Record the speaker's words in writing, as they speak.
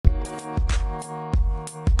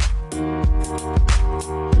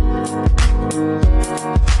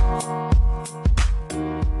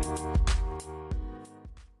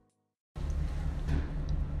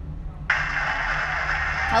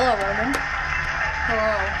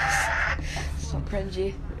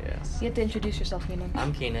cringy. Yes. You have to introduce yourself, Keenan.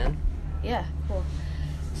 I'm Keenan. Yeah, cool.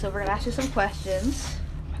 So we're gonna ask you some questions.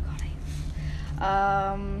 Oh my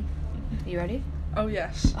god. You ready? Oh,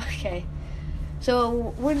 yes. Okay.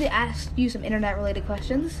 So we're gonna ask you some internet-related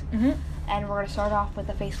questions, Mm-hmm. and we're gonna start off with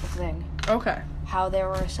the Facebook thing. Okay. How they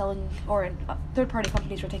were selling, or third-party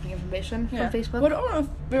companies were taking information Yeah. from Facebook. Well, I don't know if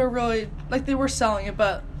they were really, they were selling it,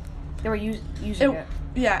 but They were using it.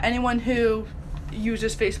 yeah, anyone who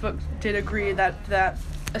uses Facebook did agree that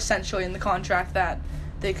essentially in the contract that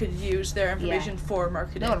they could use their information for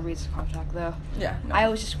marketing. No one reads the contract though. Yeah. No. I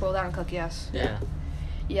always just scroll down and click yes. Yeah.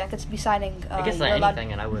 Yeah, I could be signing. I guess you're like allowed-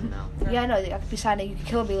 anything, and I wouldn't know. Yeah, I know. I could be signing. You could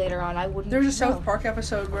kill me later on. I wouldn't. There was a South know. Park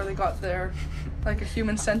episode where they got their, a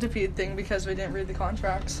human centipede thing because we didn't read the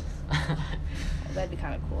contracts. That'd be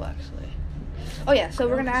kind of cool, actually. Oh yeah, so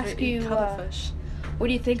we're gonna Because ask we eat you, cuttlefish. what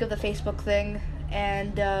do you think of the Facebook thing?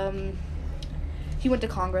 And he went to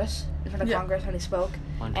Congress, in front of Yeah. Congress when he spoke,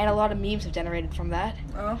 Wonderful. and a lot of memes have generated from that.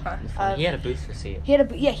 Oh, okay. He had a booster seat. He had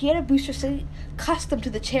a booster seat custom to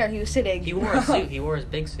the chair he was sitting. He wore a suit. He wore his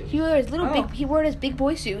big suit. He wore his little Oh. He wore his big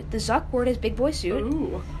boy suit. The Zuck wore his big boy suit.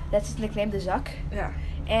 Ooh. That's his nickname, the Zuck. Yeah.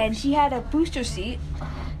 And he had a booster seat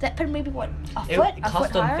that put maybe a It foot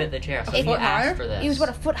custom higher. fit the chair, so It- he foot higher? asked for this. It was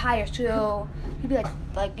a foot higher, so he'd be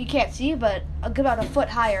like you can't see, but about a foot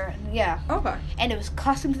higher. Yeah, Okay. and it was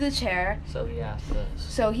custom to the chair. So he asked this.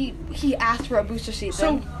 So he asked for a booster seat. So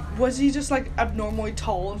then. was he just abnormally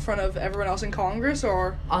tall in front of everyone else in Congress,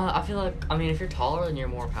 or? I feel like, if you're taller, then you're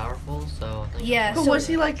more powerful. So I think Yeah. But so was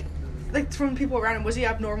he from people around him? Was he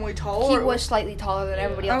abnormally tall? he or was slightly taller than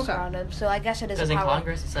everybody else Okay. around him. So I guess it is because a in power.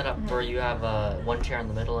 Congress it's set up where you have one chair in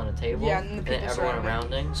the middle and a table. Yeah, and the then people everyone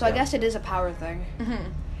surrounding. around. So I guess it is a power thing. Mm-hmm.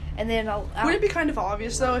 And then Would it be kind of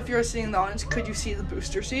obvious though if you were sitting in the audience? Could you see the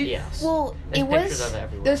booster seat? Yes. well, There's it was pictures of it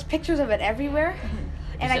everywhere. there's pictures of it everywhere,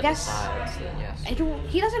 and I Except the guess sides, then yes.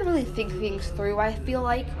 he doesn't really think things through. I feel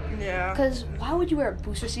like. Yeah. Because why would you wear a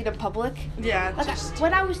booster seat in public? Yeah. Like,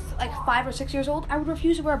 when I was 5 or 6 years old, I would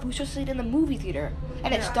refuse to wear a booster seat in the movie theater.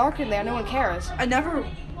 And it's Yeah. dark in there, no one cares. I never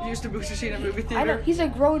used a booster seat in a movie theater. I know, he's a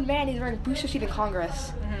grown man, he's wearing a booster seat in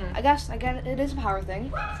Congress. Mhm. I guess it is a power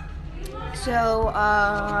thing. So,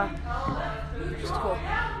 it's cool.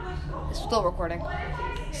 It's still recording.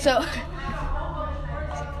 So,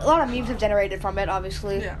 a lot of memes have generated from it,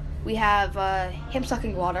 obviously. Yeah. We have him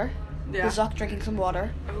sucking water, Yeah. the Zuck drinking some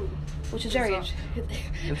water, Ooh. which is The very... Zuck.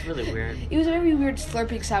 It was really weird. It was a very weird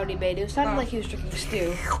slurping sound he made. It sounded Oh. like he was drinking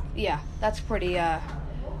stew. Yeah, that's pretty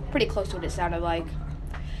close to what it sounded like.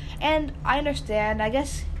 And I understand, I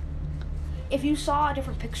guess, if you saw a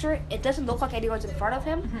different picture, it doesn't look like anyone's in front of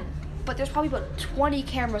him, but there's probably about 20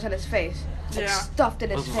 cameras on his face, Yeah. stuffed in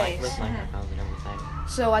his With face. microphones and everything.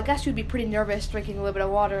 So I guess you'd be pretty nervous drinking a little bit of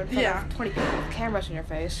water in front Yeah. of 20 people with cameras in your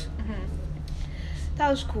face. Mhm. That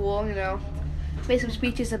was cool, you know. Made some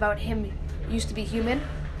speeches about him used to be human.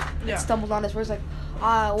 Yeah. Stumbled on his words like,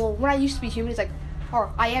 well, when I used to be human, he's like,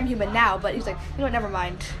 or I am human now, but he's like, never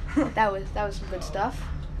mind. that was some good stuff.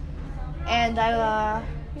 And I,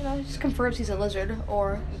 just confirms he's a lizard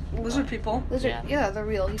or Lizard people. lizard. Yeah. Yeah, they're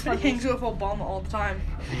real. He's But he probably, hangs with Obama all the time.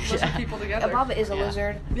 Lizard Yeah. people together. Obama is a Yeah.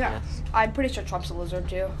 lizard. Yeah. Yes. I'm pretty sure Trump's a lizard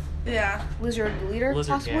too. Yeah. Lizard leader,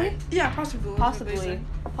 Lizard possibly. gang. Yeah, possibly.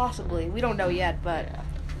 Possibly. We don't know yet, but Yeah.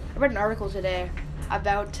 I read an article today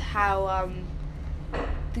about how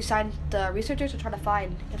the researchers are trying to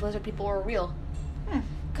find if lizard people are real.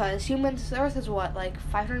 Because the Earth is what,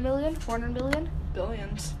 500 million, 400 million?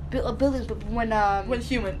 Billions. Billions, but when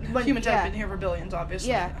Humans yeah. have been here for billions, obviously.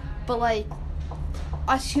 Yeah, but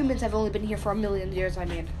us humans have only been here for 1,000,000 years, I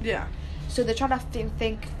mean. Yeah. So they're trying to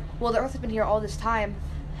think, well, the Earth has been here all this time.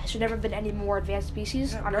 Should never been any more advanced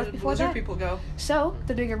species Yeah, on where Earth did before lizard that. people go? So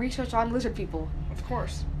they're doing a research on lizard people. Of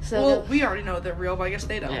course. So Well, the- we already know they're real, but I guess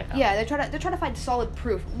they don't. Yeah. Yeah, they're trying to find solid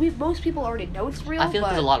proof. Most people already know it's real. I feel like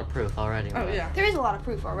but there's a lot of proof already. Oh, right? yeah. There is a lot of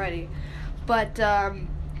proof already, but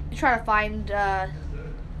you try to find.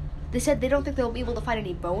 They said they don't think they'll be able to find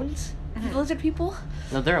any bones of Mhm. lizard people.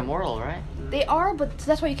 No, they're immortal, right? They are, but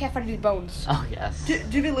that's why you can't find any bones. Oh yes.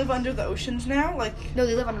 Do they live under the oceans now? No,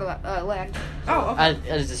 they live under land. Oh, okay.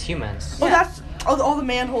 As just humans. Well, Yeah. that's all the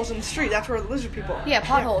manholes in the street. That's where the lizard people. Yeah,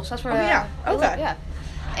 potholes. That's where. Oh, yeah. they live, Okay. Yeah.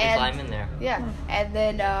 They And climb in there. yeah, and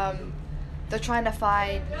then they're trying to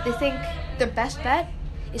find. They think their best bet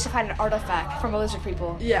is to find an artifact from a lizard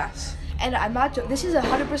people. Yes. And I'm not. This is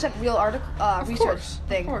 100% real Of research course.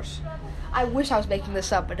 thing. Of course. I wish I was making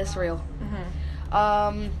this up, but it's real.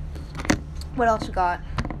 Mm-hmm. What else we got?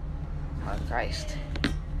 Oh, Christ.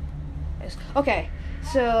 Yes. Okay,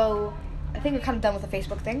 so I think we're kind of done with the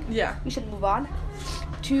Facebook thing. Yeah. We should move on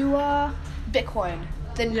to Bitcoin.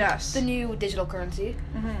 Yes. new digital currency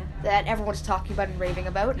Mhm. that everyone's talking about and raving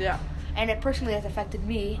about. Yeah. And it personally has affected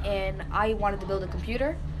me, and I wanted to build a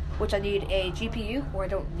computer, which I need a GPU, or I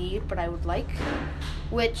don't need, but I would like,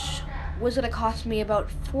 which was going to cost me about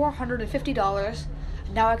 $450.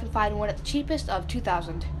 Now I can find one at the cheapest of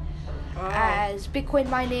 $2,000. Oh. As Bitcoin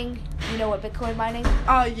mining, you know what Bitcoin mining?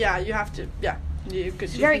 Yeah, you have to. Yeah.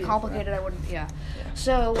 It's very complicated. I wouldn't. Yeah.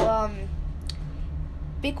 So,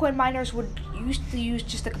 Bitcoin miners used to use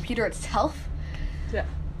just the computer itself. Yeah.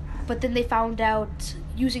 But then they found out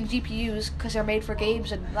using GPUs, because they're made for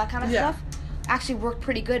games and that kind of Yeah. stuff, actually worked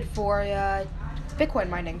pretty good for Bitcoin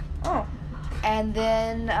mining. Oh. And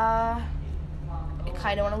then it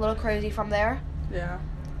kind of went a little crazy from there. Yeah.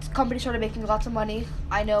 Companies started making lots of money.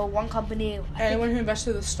 I know one company. Anyone who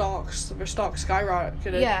invested in the stocks, their stocks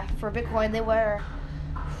skyrocketed. Yeah, for Bitcoin, they were.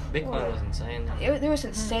 Bitcoin was insane. It was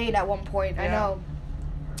insane at one point. I Yeah. know.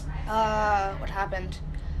 What happened?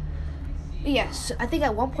 Yes, I think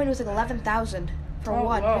at one point it was like 11,000 for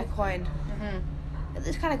one whoa. Bitcoin. Mhm.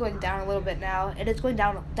 It's kind of going down a little bit now, and it's going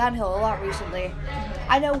downhill a lot recently.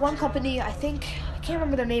 I know one company. I can't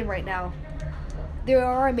remember their name right now. They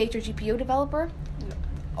are a major GPU developer.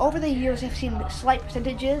 Over the years, I've seen slight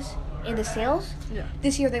percentages in the sales. Yeah.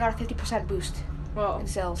 This year, they got a 50% boost Well, in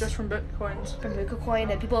sales. just from Bitcoins. From Bitcoin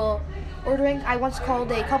and people ordering. I once called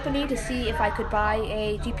a company to see if I could buy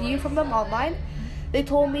a GPU from them online. They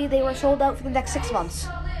told me they were sold out for the next 6 months.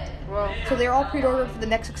 Well. So they're all pre-ordered for the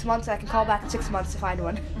next 6 months. I can call back in 6 months to find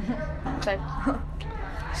one.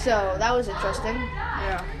 So that was interesting.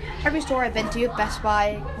 Yeah. Every store I've been to, Best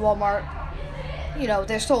Buy, Walmart,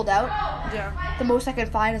 they're sold out. Yeah. The most I can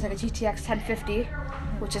find is like a GTX 1050,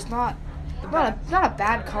 which is not a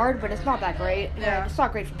bad card, but it's not that great. Yeah. And it's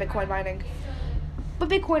not great for Bitcoin mining. But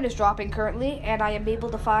Bitcoin is dropping currently, and I am able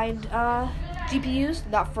to find GPUs,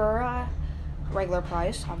 not for regular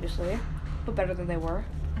price, obviously, but better than they were.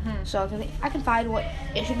 Mhm. So I can find what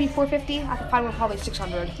it should be $450. I can find one probably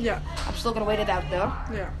 $600. Yeah. I'm still gonna wait it out though,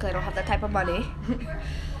 Yeah. because I don't have that type of money.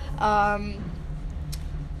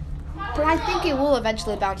 But I think it will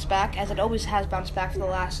eventually bounce back, as it always has bounced back for the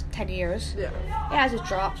last 10 years. Yeah. As it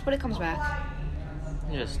drops, but it comes back.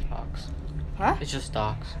 It's just stocks. Huh? It's just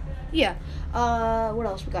stocks. Yeah. What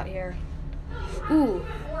else we got here? Ooh.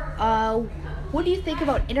 What do you think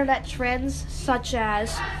about internet trends such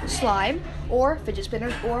as slime, or fidget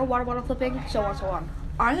spinners, or water bottle flipping, so on and so on?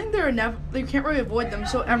 I think you can't really avoid them.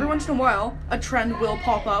 So every once in a while, a trend will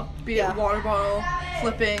pop up, be Yeah. it water bottle,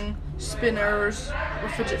 flipping, spinners, or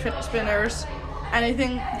fidget spinners,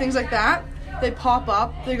 things like that. They pop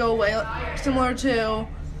up, they go away, similar to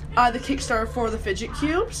the Kickstarter for the fidget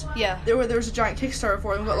cubes. Yeah. There was a giant Kickstarter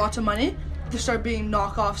for them, got lots of money. There started being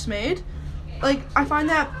knockoffs made. Like, I find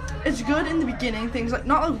that it's good in the beginning, things like,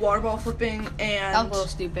 not like water bottle flipping and... That was a little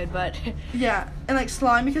stupid, but... Yeah, and like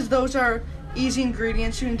slime, because those are easy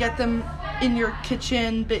ingredients. You can get them in your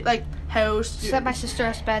kitchen, house. So my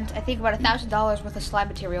sister spent, I think, about $1,000 worth of slime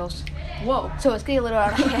materials. Whoa. So it's getting a little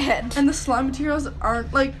out of hand. And the slime materials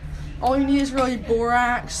aren't, all you need is really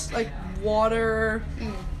borax, water,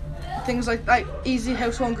 things like easy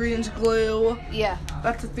household ingredients, glue. Yeah.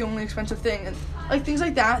 That's the only expensive thing. And things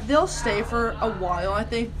like that, they'll stay for a while. I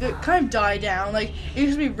think they kind of die down. It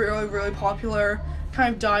used to be really, really popular,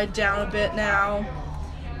 kind of died down a bit now.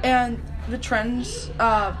 And the trends,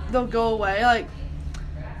 they'll go away. I'm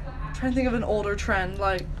trying to think of an older trend,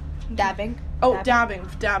 Dabbing. Oh, dabbing.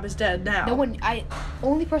 Dab is dead now. No one,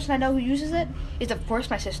 only person I know who uses it is, of course,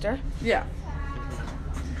 my sister. Yeah.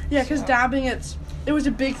 Yeah, because dabbing, it was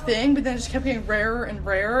a big thing, but then it just kept getting rarer and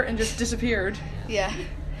rarer and just disappeared. Yeah.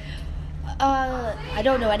 I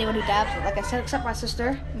don't know anyone who dabs, like I said, except my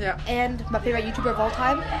sister. Yeah. And my favorite YouTuber of all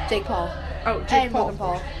time, Jake Paul. Oh, Jake and Paul. Logan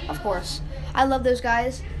Paul, of course. I love those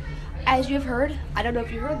guys. As you've heard, I don't know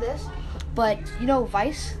if you heard this, but you know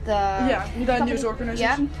Vice, the news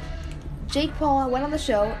organization. Yeah. Jake Paul went on the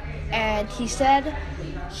show, and he said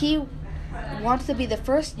he wants to be the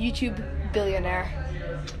first YouTube billionaire.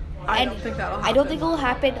 I don't think that'll happen. I don't think it'll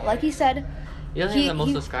happen. Like he said, He doesn't have the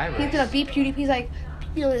most subscribers. He's gonna beat PewDiePie. He's like,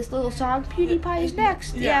 this little song, PewDiePie is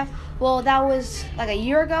next. Yeah. Well, that was a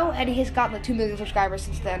year ago, and he's gotten 2 million subscribers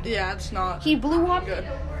since then. Yeah, it's not. He blew up, good.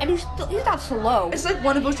 and he's not slow. It's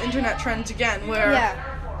one of those internet trends again, where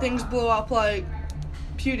things blow up like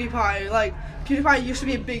PewDiePie. PewDiePie used to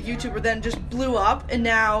be a big YouTuber, then just blew up, and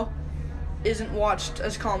now isn't watched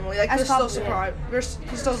as commonly. He still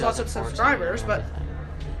has lots of subscribers, but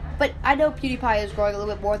I know PewDiePie is growing a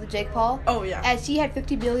little bit more than Jake Paul. Oh yeah. As he had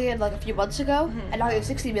 50 million a few months ago, and now he has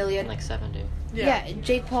 60 million. 70. Yeah, and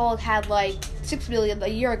Jake Paul had 6 million a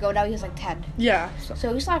year ago. Now he has 10. Yeah.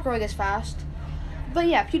 So he's not growing as fast. But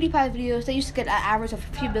yeah, PewDiePie videos, they used to get an average of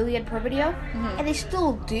a few million per video, and they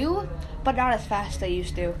still do, but not as fast as they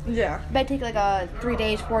used to. Yeah. It might take like 3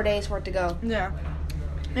 days, 4 days for it to go. Yeah.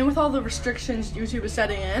 And with all the restrictions YouTube is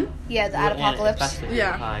setting in. Yeah, the ad apocalypse. Especially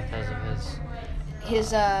Yeah. PewDiePie because of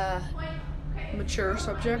his. His Mature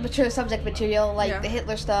subject. mature subject material, like Yeah. the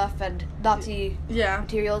Hitler stuff and Nazi Yeah.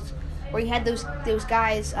 materials, where you had those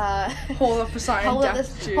guys Hold up a sign. hold up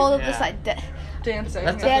death this to hold up Yeah. this like dancing.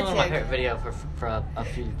 That's yeah. definitely one of my Dancing. favorite video for a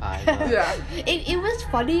PewDiePie. But Yeah. it was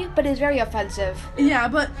funny, but it's very offensive. Yeah,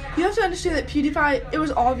 but you have to understand that PewDiePie, it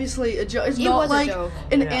was obviously a joke. It's It not was a like joke.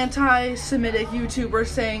 an Yeah. anti-Semitic YouTuber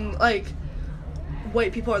saying, like,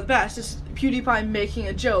 white people are the best. It's PewDiePie making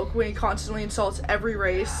a joke when he constantly insults every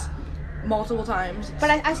race multiple times.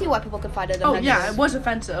 But I see why people could find it Oh, offensive. yeah, it was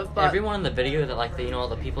offensive, but... everyone in the video that like all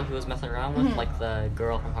the people he was messing around with, like the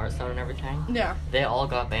girl from Hearthstone and everything, Yeah. they all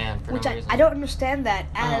got banned for Which no I reason. don't understand that.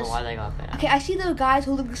 I don't As know why they got banned. okay, I see the guys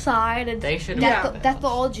holding the sign and They should have Yeah. got banned. death to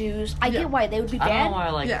all Jews. I Yeah. get why they would be I don't know banned. why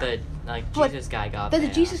like Yeah. the But Jesus guy got There's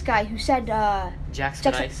banned. a Jesus guy who said Jack Jack-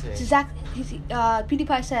 Spadice.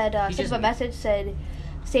 PewDiePie said He sent just- him a message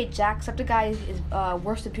said Jacksepticeye is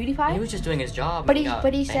worse than PewDiePie. He was just doing his job. But and he got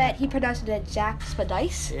said banned. he pronounced it as Jack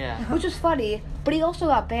Spadice, Yeah. which was funny. But he also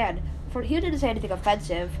got banned for he didn't say anything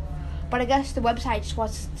offensive. But I guess the website just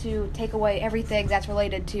wants to take away everything that's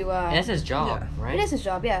related to. And it's his job, Yeah. right? It is his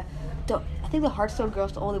job, yeah. I think the Hearthstone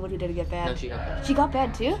girl's the only one who didn't get banned. No, she got banned. She got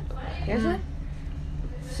banned too. Seriously?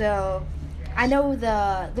 So, I know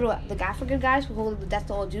the African guys who hold the Death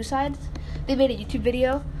to All Jew signs. They made a YouTube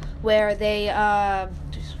video where they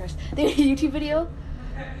Jesus Christ, they made a YouTube video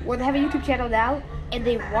where they have a YouTube channel now and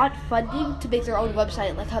they want funding to make their own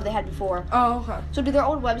website like how they had before. Oh, okay. So do their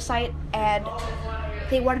own website and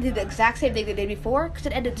they want to do the exact same thing they did before because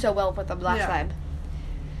it ended so well with them last Yeah. time.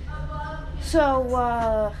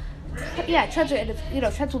 So yeah, trends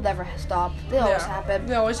are trends will never stop. They always happen.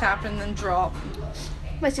 They always happen and drop.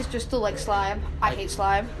 My sister still likes slime. I hate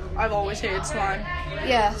slime. I've always hated slime.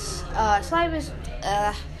 Yes, slime is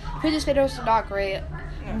fidget spinners are not great.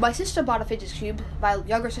 My sister bought a fidget cube. My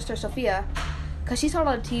younger sister Sophia, because she saw it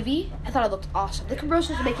on TV. I thought it looked awesome. The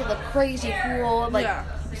commercials were making it look crazy cool, like Yeah.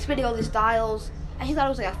 spinning all these dials. And she thought it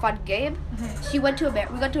was like a fun game. She went to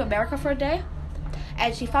we went to America for a day,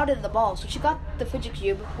 and she found it in the mall. So she got the fidget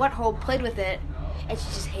cube, went home, played with it, and she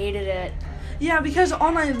just hated it. Yeah, because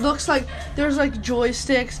online it looks like there's like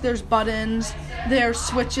joysticks, there's buttons, there's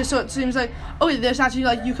switches, so it seems like, oh, there's actually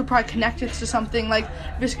like you could probably connect it to something, like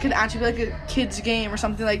this could actually be like a kid's game or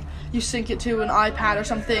something, like you sync it to an iPad or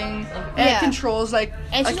something, and Yeah. it controls like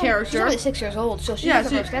And a she's character. only 6 years old, so she Yeah,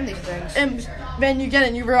 doesn't so- understand these things. And then you get it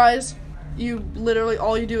and you realize you literally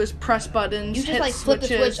all you do is press buttons, You just hit like flip the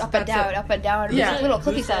switches, switch up and that's down, it. up and down. Yeah. It's little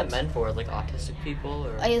clicky Who's that sounds. meant for? Like autistic people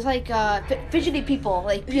or? It's like fidgety people,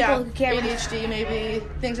 like people Yeah, who can't really. ADHD maybe,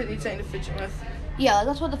 things that need something to fidget with. Yeah,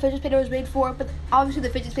 that's what the fidget spinner was made for. But obviously, the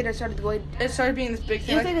fidget spinner started going. It started being this big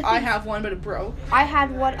thing, You think like the I thing- have one but it broke. I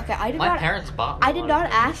had one. Okay, I did My not. parents bought I one. did not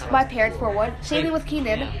ask my parents for one. Same They- thing with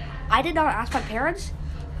Keenan. yeah. I did not ask my parents,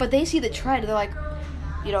 but they see the trend. They're like,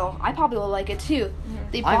 I probably will like it too.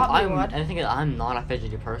 They bought me one. I think I'm not a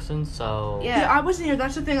fidgety person, so Yeah. Yeah, I wasn't here.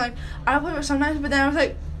 That's the thing. Like, I play it sometimes, but then I was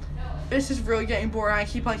like, this is really getting boring. I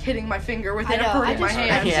keep like hitting my finger with I it know. and I hurting my just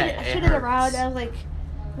hand. Yeah, I it spin it hurts. around. And I was like,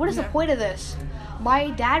 what is the Yeah. point of this?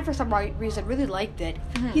 My dad, for some reason, really liked it.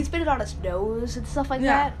 He'd spin it on his nose and stuff like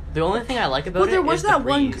Yeah. that. the only thing I like about Well, it there was is the that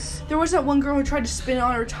one. breeze. There was that one girl who tried to spin it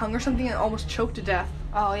on her tongue or something and almost choked to death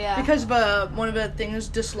Oh yeah. because of one of the things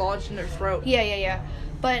dislodged in her throat. Yeah.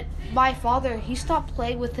 But my father, he stopped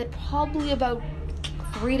playing with it probably about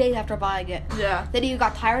 3 days after buying it. Yeah. Then he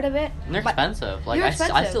got tired of it. And they're but- expensive. Like They're I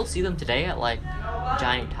expensive. still see them today at like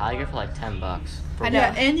Giant Tiger for like $10. I know.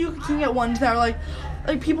 Yeah, and you can get ones that are like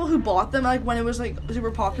people who bought them like when it was like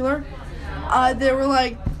super popular. They were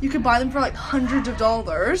like you could buy them for like hundreds of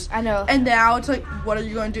dollars. I know. And now it's like, what are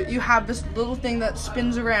you going to do? You have this little thing that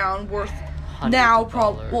spins around worth Hundreds now of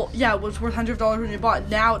probably dollars. it was worth $100 when you bought it.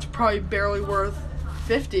 Now it's probably barely worth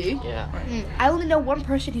 $50. Yeah. I only know one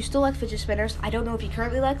person who still likes fidget spinners. I don't know if he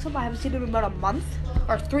currently likes them. I haven't seen him in about a month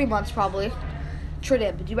or 3 months probably.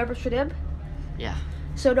 Tridim. Do you remember Tridim? Yeah.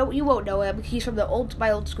 So no, you won't know him. He's from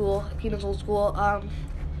my old school, Keenan's old school.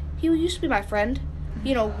 He used to be my friend.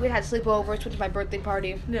 We had sleepovers, went to my birthday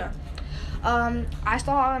party. Yeah. I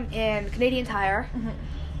saw him in Canadian Tire,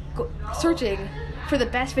 searching for the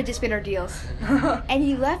best fidget spinner deals. And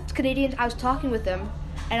he left Canadian. I was talking with him,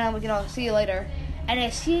 and I'm like, see you later. And I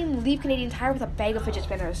see him leave Canadian Tire with a bag of fidget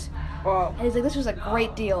spinners. Wow. And he's like, this was a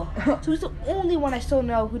great deal. So he's the only one I still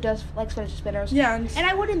know who does like fidget spinners. Yeah, And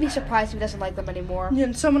I wouldn't be surprised if he doesn't like them anymore. yeah,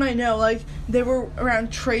 and someone I know, like, they were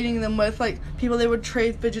around trading them with, like, people they would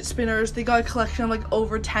trade fidget spinners. They got a collection of, like,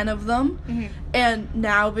 over 10 of them. Mhm. And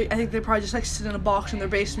now, I think they probably just, like, sit in a box in their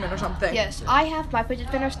basement or something. Yes, I have my fidget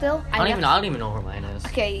spinner still. I don't even know where mine is.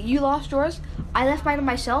 Okay, you lost yours. I left mine to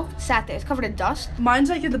myself. Sat there. It's covered in dust. Mine's,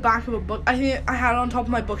 like, in the back of a book. I think I had it on top of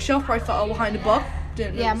my bookshelf where I fell behind a book.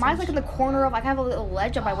 Didn't Yeah, notice mine's it. like in the corner of. I have a little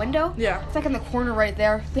ledge on my window. Yeah. It's like in the corner right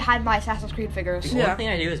there, behind my Assassin's Creed figures. The Yeah. one thing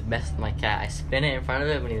I do is mess with my cat. I spin it in front of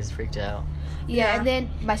him when he's freaked out. Yeah, Yeah. and then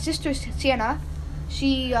my sister Sienna,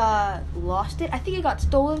 she lost it. I think it got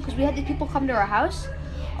stolen because we had these people come to our house.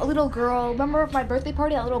 A little girl, remember my birthday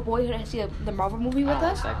party? That little boy who had to see the Marvel movie with I don't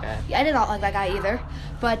us. like that guy. Yeah, I did not like that guy either.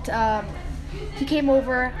 But he came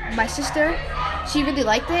over. My sister, she really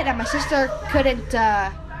liked it, and my sister couldn't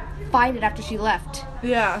find it after she left.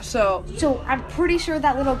 Yeah, so, So I'm pretty sure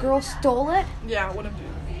that little girl stole it yeah, what if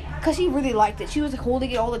because she really liked it. She was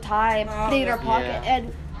holding it all the time, Oh, putting it in her pocket, yeah.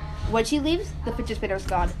 and when she leaves, the fidget spinner's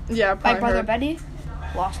gone. Yeah, My probably brother heard. Benny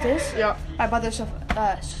lost his. Yeah. My brother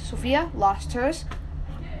Sophia lost hers.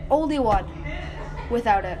 Only one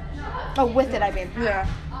without it. Oh, with it, I mean. Yeah.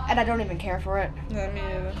 And I don't even care for it. Yeah, me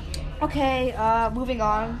either. Okay, moving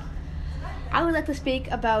on. I would like to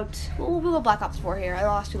speak about. We'll go Black Ops 4 here. I'll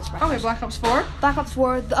ask you this question. Okay, Black Ops 4. Black Ops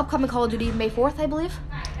 4, the upcoming Call of Duty, May 4th, I believe.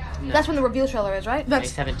 No. That's when the reveal trailer is, right? May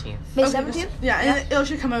That's 17th. May okay, 17th? Yeah, and it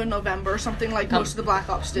should come out in November or something like most of the Black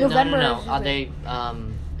Ops did. November. No. is- They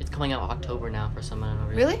it's coming out October now for some unknown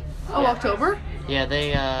reason. Really? Oh, October? Yeah,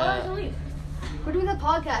 they We're doing a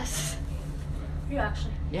podcast. yeah.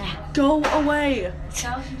 Go away.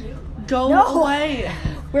 Go No. away.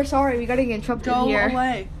 We're sorry, we got to get interrupted Go here.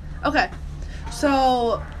 away. Okay.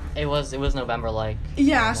 So, It was yeah, November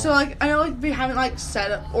normal. so like I know like they haven't like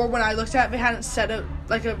set it, or when I looked at it, they hadn't set it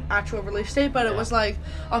like an actual release date, but it Yeah. was like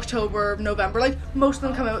October, November. Like most of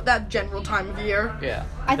them come out that general time of year. Yeah.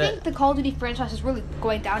 I think the Call of Duty franchise is really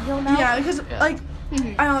going downhill now. Yeah, because Yeah. like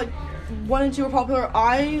Mhm. I know like 1 and 2 were popular.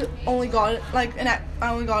 I only got it like I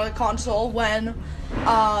only got a console when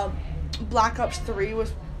Black Ops 3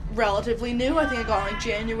 was relatively new. I think I got it in like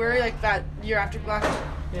January, like that year after Black Ops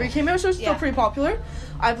 3 came out, so it's still Yeah. pretty popular.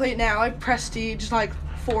 I play it now. I prestige like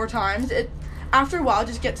 4 times. It after a while it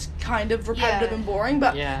just gets kind of repetitive Yeah. and boring.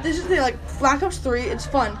 But Yeah. this is the thing, like Black Ops 3, it's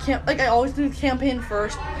fun. I always do the campaign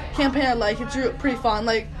first. Campaign I like, it's pretty fun.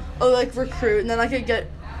 Like recruit, and then I could get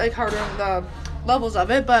like harder in the levels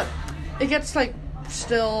of it, but it gets like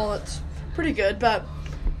still it's pretty good. But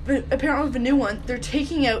apparently with the new one, they're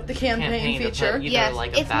taking out the campaign to put feature. either Yes,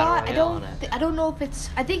 like a it's battle not. royale on it. I don't know if it's.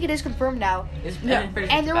 I think it is confirmed now, Yeah. I'm pretty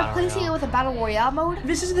sure and it's they're battle replacing it royale. with a battle royale mode.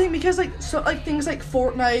 This is the thing because like things like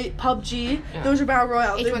Fortnite, PUBG, Yeah. those are battle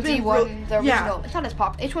royale. They've been H1Z1, the original. yeah, It's not as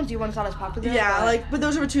pop. H1Z1 is not as popular. yeah, but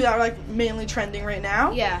those are the two that are like mainly trending right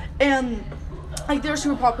now. Yeah. And like they're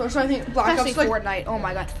super popular, so I think Black Especially Ops like Fortnite. Oh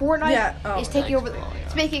my god, Fortnite Yeah, oh. is taking over. Fortnite, yeah.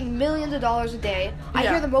 It's making millions of dollars a day. I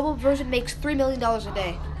Yeah. hear the mobile version makes $3 million a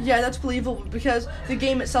day. yeah, that's believable because the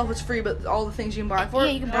game itself is free, but all the things you can buy for Yeah,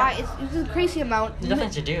 it. you can buy. It's a crazy amount. There's nothing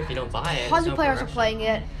to do if you don't buy it. Tons There's of no players are progression. playing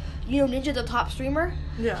it. You know, Ninja's a top streamer.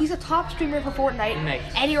 Yeah. He's a top streamer for Fortnite, He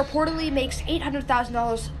makes- and he reportedly makes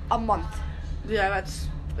 $800,000 a month. Yeah, that's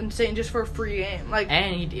insane just for a free game. Like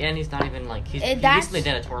And he's not even like he And that's- recently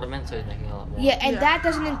did a tournament, so he's making a lot more. Yeah, and Yeah. that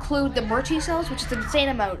doesn't include the merch he sells, which is an insane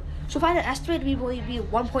amount. So if I had an estimate, it would be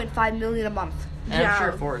 1.5 million a month. And Yeah. I'm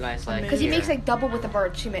sure Fortnite's like Because he Yeah. makes like double with the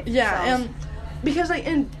merch he makes. yeah, and because like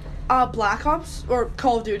in Black Ops or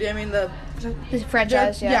Call of Duty, I mean This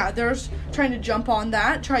franchise, yeah. they're trying to jump on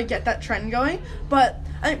that, try to get that trend going. But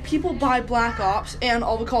I think people buy Black Ops and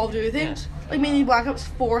all the Call of Duty things. Like mainly Black Ops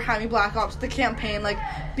 4, having Black Ops, the campaign, like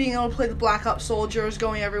being able to play the Black Ops soldiers,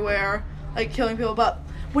 going everywhere, like killing people. But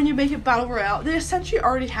when you make it Battle Royale, they essentially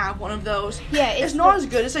already have one of those. Yeah, it's it's not the- as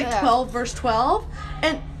good. It's like yeah. 12 versus 12,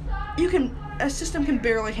 and a system can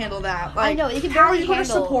barely handle that. Like, know, it can how are barely you going to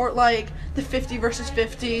handle- support like the 50 versus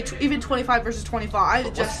 50, even 25 versus 25? It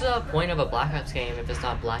What's just the point of a Black Ops game if it's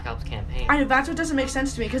not Black Ops campaign? I know that's what doesn't make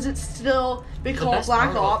sense to me because it's still they call it best Black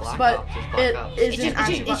part about Ops, Black but Ops is Black it Ops. isn't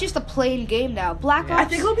actually. It's just a plain game now. Black Yeah. Ops. I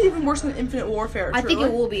think it'll be even worse than Infinite Warfare. I think truly.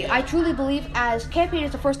 it will be. I truly believe as campaign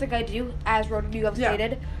is the first thing I do, as you have Yeah.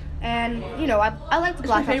 stated. And, you know, I like the It's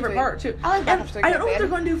Black my Ops favorite 3. part too. I like Black And Ops 3 I don't know what they're campaign.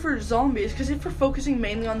 going to do for zombies because if we're focusing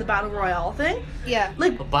mainly on the battle royale thing, Yeah.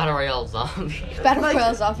 like A battle royale zombie. Battle like-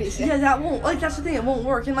 Royale zombies. yeah, that won't like that's the thing. It won't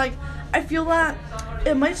work, and like I feel that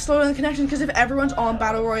it might slow down the connection because if everyone's on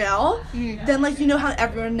battle royale, then like you know how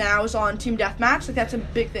everyone now is on team deathmatch. Like that's a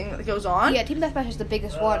big thing that goes on. Yeah, Team Deathmatch is the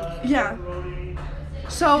biggest one. Yeah.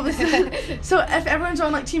 So so if everyone's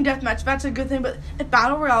on like team deathmatch, that's a good thing. But if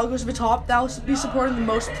battle royale goes to the top, that will be supporting the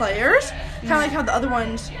most players. Kind of like how the other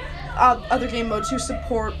ones, other game modes who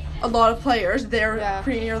support a lot of players, they're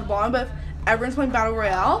pretty near the bottom. But if everyone's playing battle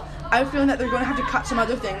royale, I have a feeling that they're going to have to cut some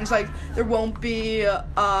other things. Like there won't be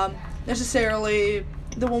necessarily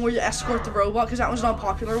the one where you escort the robot, because that one's not a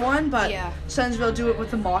popular one. But since they'll do it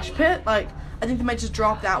with the mosh pit, like I think they might just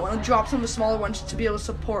drop that one. They'll drop some of the smaller ones to be able to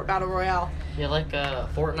support battle royale. Yeah, like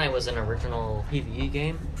Fortnite was an original PvE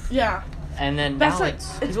game. Yeah. And then That's now like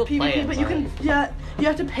it's it's people play PvP, it, but you can you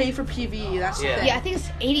have to pay for PvE. That's the thing. Yeah, I think it's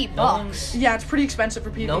 $80. Yeah, it's pretty expensive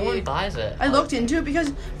for PvE. No one buys it. I looked into it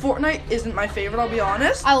because Fortnite isn't my favorite. I'll be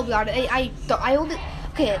honest. I will be honest. I only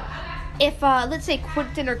if let's say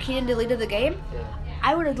Quentin or Keenan deleted the game,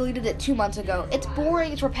 I would have deleted it 2 months ago. It's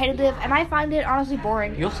boring, it's repetitive, and I find it honestly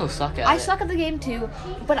boring. You also suck at it. I suck at the game too,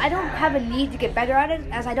 but I don't have a need to get better at it,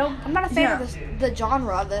 as I'm not a fan of the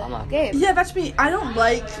genre of the game. Yeah, that's me. I don't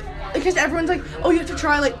like, because everyone's like, oh, you have to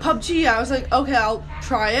try like PUBG. I was like, okay, I'll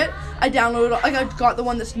try it. I downloaded, like I got the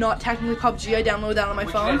one that's not technically PUBG. I downloaded that on my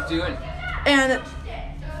phone. What you guys doing?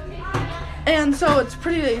 And so it's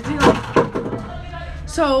pretty easy.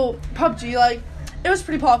 So PUBG, like, it was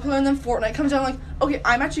pretty popular, and then Fortnite comes out, like, okay,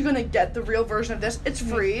 I'm actually gonna get the real version of this. It's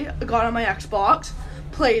free. I got it on my Xbox,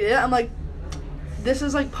 played it. I'm like, this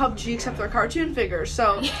is like PUBG except for cartoon figures,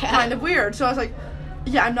 so kind of weird. So I was like,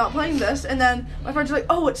 yeah, I'm not playing this. And then my friends are like,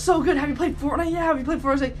 oh, it's so good. Have you played Fortnite? Yeah, have you played Fortnite?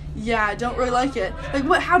 I was like, yeah, I don't really like it. Like,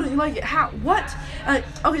 what? How don't you like it? How? What? And like,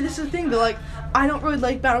 okay, this is the thing, but like, I don't really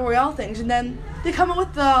like battle royale things. And then they come up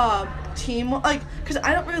with the team, like, because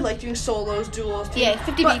I don't really like doing solos, duels. Teams, yeah,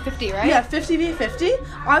 50v50, right? Yeah, 50v50.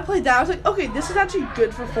 I played that. I was like, okay, this is actually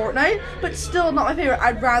good for Fortnite, but still not my favorite.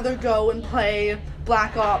 I'd rather go and play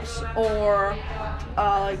Black Ops or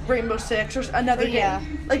like Rainbow Six or another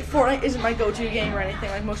game. Like, Fortnite isn't my go-to game or anything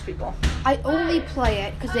like most people. I only play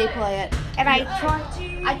it because they play it, and I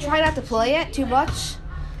try not to play it too much,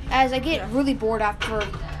 as I get really bored after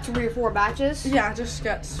 3 or 4 matches. Yeah, it just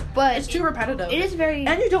gets. But it's too repetitive. It is very.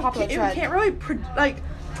 And you can't really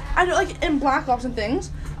I know, like in Black Ops and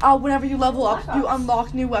things. Whenever you level up, you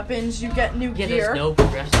unlock new weapons, you get new gear. There's no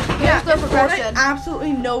progression. Yeah, there's no progression.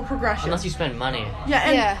 Absolutely no progression. Unless you spend money. Yeah,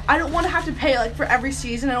 and I don't want to have to pay like for every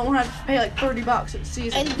season. I don't want to have to pay like $30 a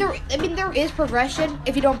season. And there is progression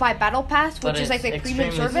if you don't buy Battle Pass, which is like the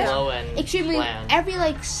premium service. Extremely bland. Every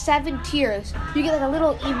like 7 tiers, you get like a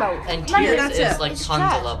little emote. And tiers is like It's tons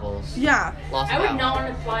trash. of levels. Yeah. I would not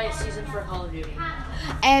want to buy a season for Call of Duty.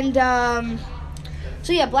 And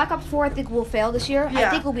so yeah, Black Ops 4 I think will fail this year. Yeah. I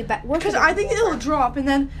think we'll be back. Because I think it'll drop, and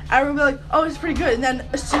then everyone will be like, "Oh, it's pretty good." And then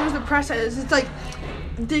as soon as the press says, it's like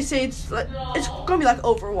they say it's gonna be like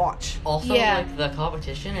Overwatch. Also, like the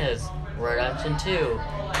competition is Red Redemption 2,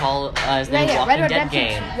 Walking Dead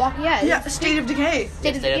game. State of Decay.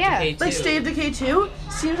 State of Decay 2. Like State of Decay 2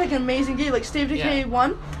 seems like an amazing game. Like State of Decay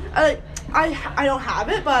 1, I don't have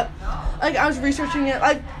it, but like I was researching it.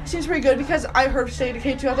 Like, it seems pretty good because I heard State of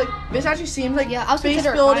Decay 2. I was like, this actually seems like base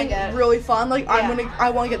building really fun. Like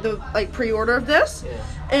I want to get the like pre-order of this. Yeah.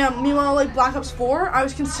 And meanwhile, like Black Ops 4, I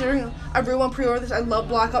was considering I really want to pre-order this. I love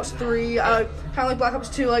Black Ops 3. Kind of like Black Ops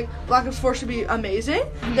 2. Like Black Ops 4 should be amazing.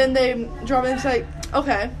 Then they drop in and say,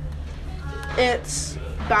 okay, it's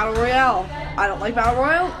Battle Royale. I don't like Battle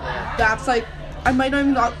Royale. That's like, I might not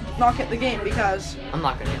even not get the game because I'm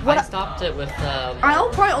not gonna. I stopped it with. I'll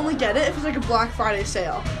probably only get it if it's like a Black Friday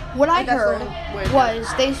sale. What I heard was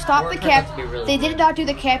they stopped the campaign. They did not do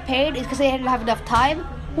the campaign because they didn't have enough time,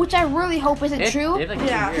 which I really hope isn't true.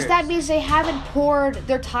 Because that means they haven't poured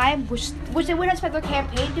their time, which they would have spent their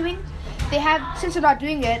campaign doing. They have, since they're not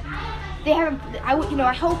doing it. They haven't.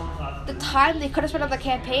 I hope the time they could have spent on the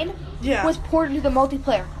campaign was poured into the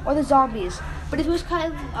multiplayer or the zombies. But if it was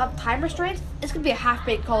kind of time restraints, it's going to be a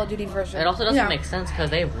half-baked Call of Duty version. It also doesn't make sense because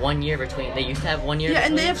they have 1 year between. They used to have 1 year between.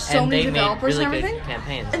 And they have so many developers really and everything. Good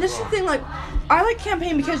campaigns and this is the thing, like, I like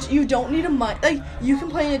campaign because you don't need a mic. Like, you can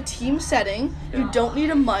play in a team setting. You don't need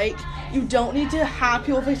a mic. You don't need to have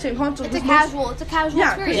people play the same console. It's a casual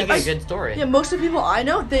experience. You get a good story. Yeah, most of the people I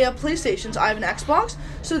know, they have PlayStations. I have an Xbox.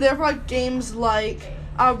 So therefore, like, games like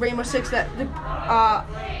Rainbow Six that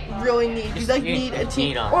really need need a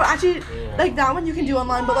team. Or actually, like that one you can do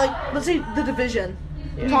online. But like, let's say The Division,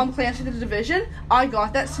 Tom Clancy, The Division. I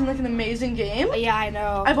got that. Seemed like an amazing game. Yeah, I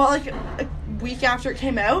know. I bought like a week after it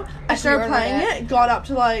came out. I started playing it. Got up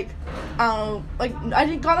to like,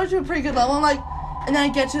 got up to a pretty good level. And then I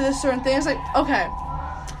get to this certain thing. It's like, okay,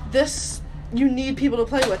 this you need people to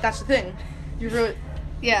play with. That's the thing. You really.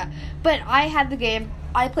 Yeah, but I had the game.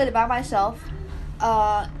 I played it by myself.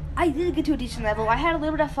 I did get to a decent level. I had a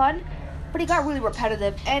little bit of fun, but it got really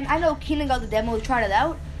repetitive. And I know Keenan got the demo, he tried it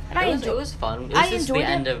out, and It was fun. It was just the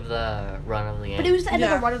end of the run of the game. But it was the end of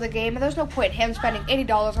the run of the game, and there's no point in him spending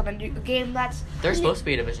 $80 on a new game that's... There's supposed to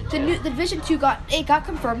be a Division 2. The Division 2 got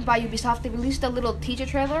confirmed by Ubisoft. They released a little teaser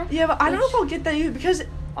trailer. Yeah, but I don't know if I'll get that either, because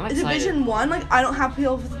I'm excited. Division 1, like, I don't have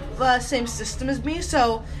people with the same system as me,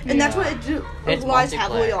 so... And that's what it relies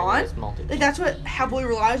heavily on. Like, that's what heavily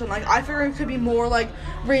relies on. Like, I figure it could be more like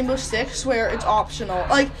Rainbow Six, where it's optional.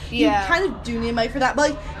 Like, you kind of do need a mic for that,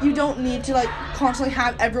 but, like, you don't need to, like, constantly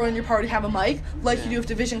have everyone in your party have a mic, like you do with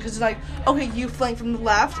Division, because it's like, okay, you flank from the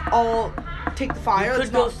left, I'll take the fire. You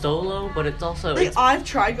could go solo, but it's also... Like, I've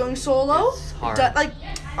tried going solo. It's hard. Like,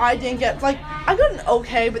 I didn't get, like, I got an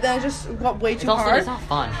okay, but then it just got way too hard. It's not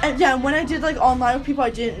fun. And yeah, when I did, like, online with people I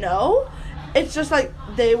didn't know, it's just, like,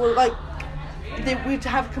 they were, like, we'd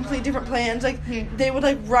have complete different plans. Like, they would,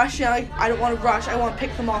 like, rush in. Like, I don't want to rush. I want to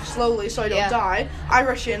pick them off slowly so I don't die. I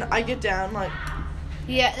rush in. I get down, like...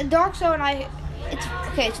 Yeah, the Dark Zone,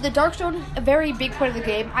 so the Dark Zone, a very big part of the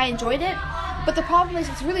game. I enjoyed it, but the problem is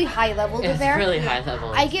it's really high level there. It's really high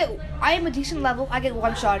level. I am a decent level. I get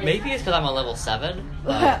one shot. Maybe it's because I'm a level 7.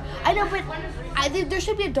 I know, but I think there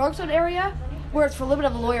should be a Dark Zone area where it's for a little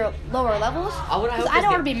bit of lower levels. Because I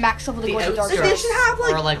don't want to be max level to go to Dark Zone. They should have,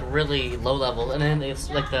 like... Or, like, really low level, and then it's,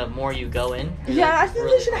 like, the more you go in... Yeah, I think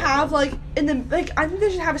they should have, like, I think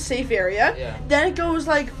they should have a safe area. Yeah. Then it goes,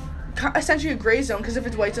 like... essentially a gray zone, because if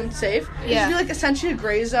it's white zone, it's safe. It should be like essentially a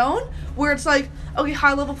gray zone where it's like, okay,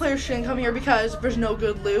 high level players shouldn't come here because there's no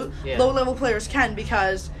good loot. Low level players can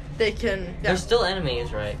because they can. There's still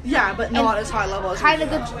enemies, right? Yeah, but not as high level as kind of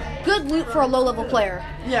good loot for a low level player.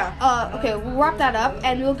 Yeah. Okay, we'll wrap that up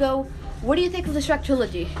and we'll go. What do you think of the Shrek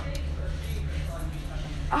trilogy?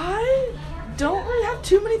 I don't really have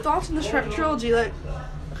too many thoughts on the Shrek trilogy, like.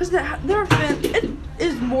 Because there have been, it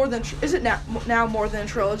is more than, is it now more than a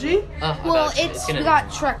trilogy? Well, we got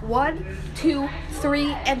Shrek 1, 2,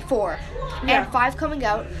 3, and 4. And 5 coming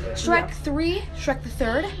out. Shrek 3, Shrek the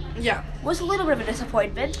Third. Yeah. Was a little bit of a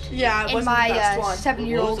disappointment. Yeah, it in wasn't my the best one.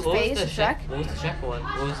 7-year-old phase of Shrek. What was the Shrek one?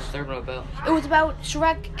 What was the third one about? It was about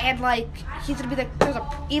Shrek and, like, he's gonna be there's an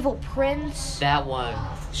evil prince. That one.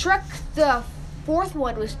 Shrek, the 4th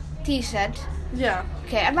one was decent. Yeah.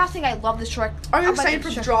 Okay, I'm not saying I love the Shrek. Are you excited for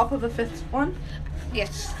the drop of the 5th one?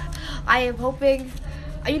 Yes. I am hoping,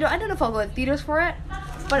 I don't know if I'll go to theaters for it,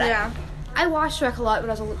 but I watched Shrek a lot when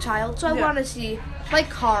I was a child, so I want to see, like,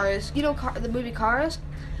 Cars. You know the movie Cars?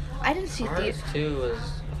 I didn't see Cars 2 was,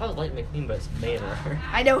 I thought it was Lightning McQueen, but it's Mater.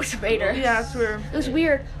 I know it's Mater. Yeah, it's weird. It was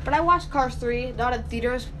weird, but I watched Cars 3, not in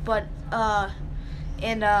theaters, but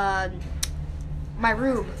in my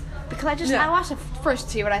room. Because I watched the first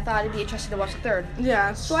 2 and I thought it'd be interesting to watch the 3rd.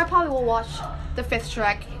 Yeah. So I probably will watch the 5th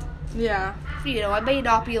Shrek. Yeah. You know, I may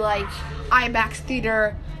not be like IMAX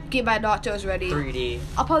theater, get my nachos ready. 3D.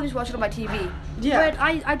 I'll probably just watch it on my TV. Yeah. But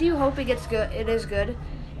I do hope it gets good. It is good.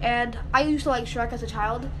 And I used to like Shrek as a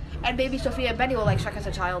child. And maybe Sophia and Benny will like Shrek as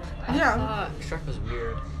a child. Yeah. Shrek was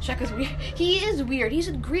weird. Shrek is weird. He is weird. He's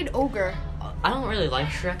a green ogre. I don't really like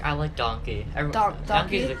Shrek. I like Donkey.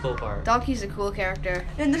 Donkey's the cool part. Donkey's a cool character.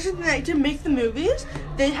 And this is the thing, to make the movies,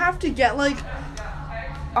 they have to get, like,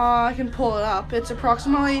 I can pull it up. It's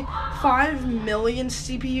approximately 5 million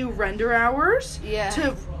CPU render hours. Yeah.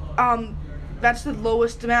 That's the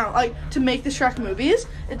lowest amount. Like, to make the Shrek movies,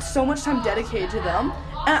 it's so much time dedicated to them.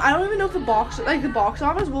 And I don't even know if the box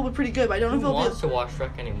office will be pretty good, but I don't know if it'll be... Who wants to watch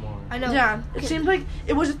Shrek anymore? I know. Yeah, it seems like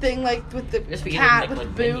it was a thing, like, with the cat with the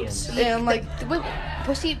boots and, like...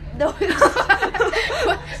 Pussy... No.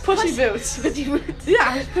 Pussy Boots. Pussy Boots.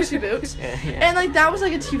 Yeah, Pussy Boots. Yeah. And, like, that was,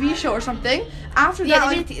 like, a TV show or something. After that, Yeah,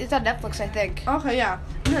 like... it's on Netflix, I think. Okay, yeah.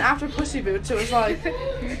 And then after Pussy Boots, it was, like...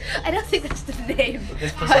 I don't think that's the name.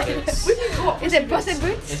 It's Pussy Boots. We can call it Is it Puss in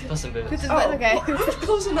Boots? It's Puss in Boots. Puss in Oh, Boots, okay. well,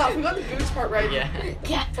 close enough. We got the boots part right. Yeah.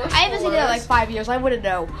 Yeah, First I haven't seen it in like 5 years. I wouldn't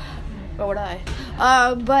know. Or would I?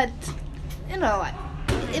 But you know,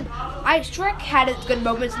 Shrek had its good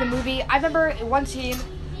moments in the movie. I remember one scene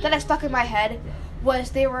that I stuck in my head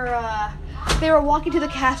was they were walking to the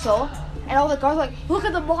castle. And all the guards were like, look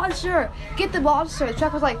at the monster! Get the monster! And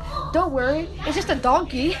Shrek was like, don't worry, it's just a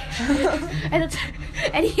donkey. and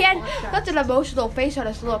he had such an emotional face on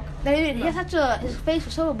his look. His face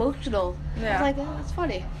was so emotional. Yeah. I was like, oh, that's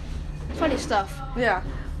funny. Funny stuff. Yeah.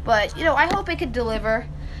 But, you know, I hope it can deliver.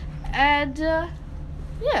 And,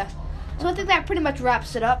 yeah. So I think that pretty much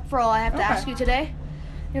wraps it up for all I have to ask you today.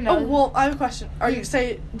 You know. Oh, well, I have a question.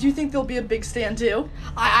 Do you think there'll be a big stand too?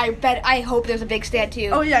 I hope there's a big stand too.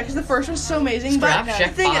 Oh, yeah, because the first one's so amazing. Scrap but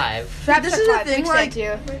Shrek 5. Scrap this Shrek is the 5, thing, big like,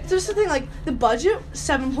 stand too. this is the thing, like, the budget,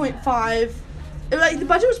 $7.5 like the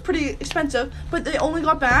budget was pretty expensive, but they only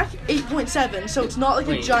got back 8.7, so it's not like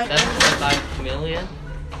a giant. 7.5 million.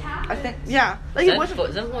 I think, yeah, like it wasn't.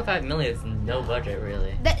 7.5 million is no budget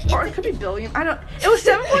really. Or it could be billion. I don't. It was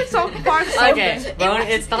 7.5 something. Okay, but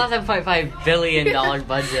it's not a $7.5 billion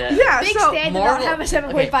budget. Yeah, Big so Stan did not have a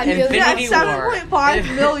 7.5 billion. yeah, Infinity War.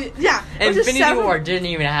 7.5 million. Yeah, it was a Infinity War didn't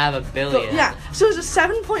even have a billion. Yeah, so it was a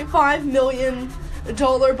 $7.5 million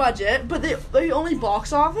budget, but the only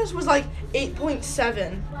box office was like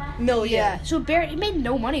 8.7 million. Yeah, so it made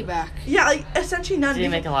no money back. Yeah, like essentially none.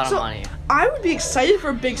 Didn't make a lot of money. I would be excited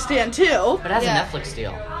for Big Stan too. But it has Yeah. a Netflix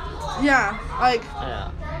deal. Yeah, like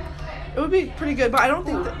Yeah. it would be pretty good, but I don't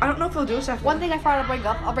know if they'll do a second. One thing I thought I'd bring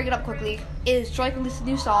up, I'll bring it up quickly, is Drake released a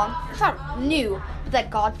new song. It's not new, but that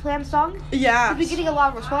God's Plan song. Yeah. He's been getting a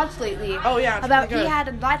lot of response lately. Oh yeah, it's About pretty he good. had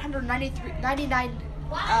a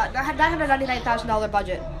 $999,000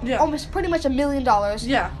 budget. Yeah. Almost pretty much $1 million.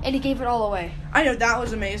 Yeah. And he gave it all away. I know that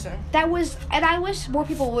was amazing. And I wish more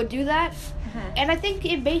people would do that. And I think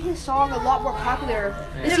it made his song a lot more popular.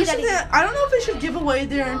 To Yeah, see that he- I don't know if they should give away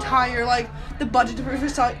their entire the budget to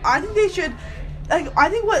produce a song. I think they should. I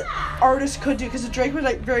think what artists could do, because Drake was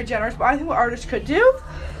very generous, but I think what artists could do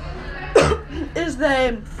is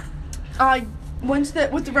they, with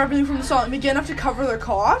the revenue from the song, make enough to cover their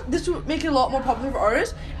cost. This would make it a lot more popular for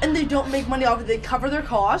artists, and they don't make money off it. They cover their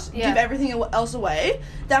costs, give everything else away.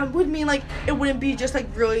 That would mean it wouldn't be just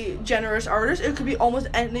really generous artists. It could be almost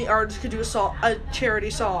any artist could do a charity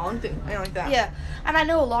song, thing like that. Yeah, and I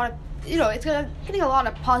know a lot of, it's getting a lot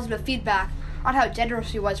of positive feedback on how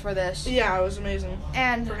generous he was for this. Yeah, it was amazing.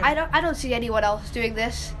 And For him. I don't see anyone else doing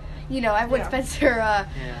this. Everyone spends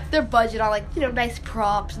their budget on nice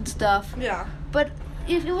props and stuff. Yeah, But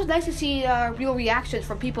it was nice to see real reactions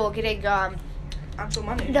from people getting actual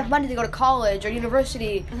money. enough money to go to college or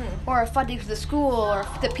university, or funding for the school or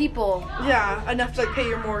for the people. Yeah, enough to pay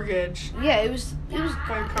your mortgage. Yeah, it was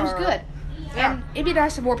good. Yeah. And it'd be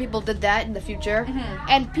nice if more people did that in the future.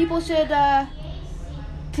 And people should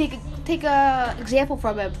take a example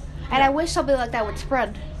from him. And I wish something like that would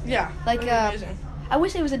spread. Yeah, Like, that was amazing. I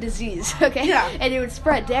wish it was a disease, okay? Yeah. And it would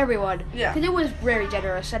spread to everyone. Yeah. Because it was very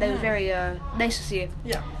generous and it was very nice to see.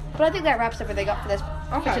 Yeah. But I think that wraps everything up for this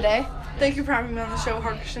for Okay. today. Thank you for having me on the show,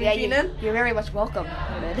 Harkishan Yeah, Keenan. you're very much welcome,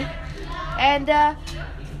 Ronan. And, yeah,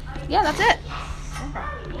 that's it. Okay.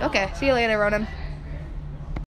 Okay, see you later, Ronan.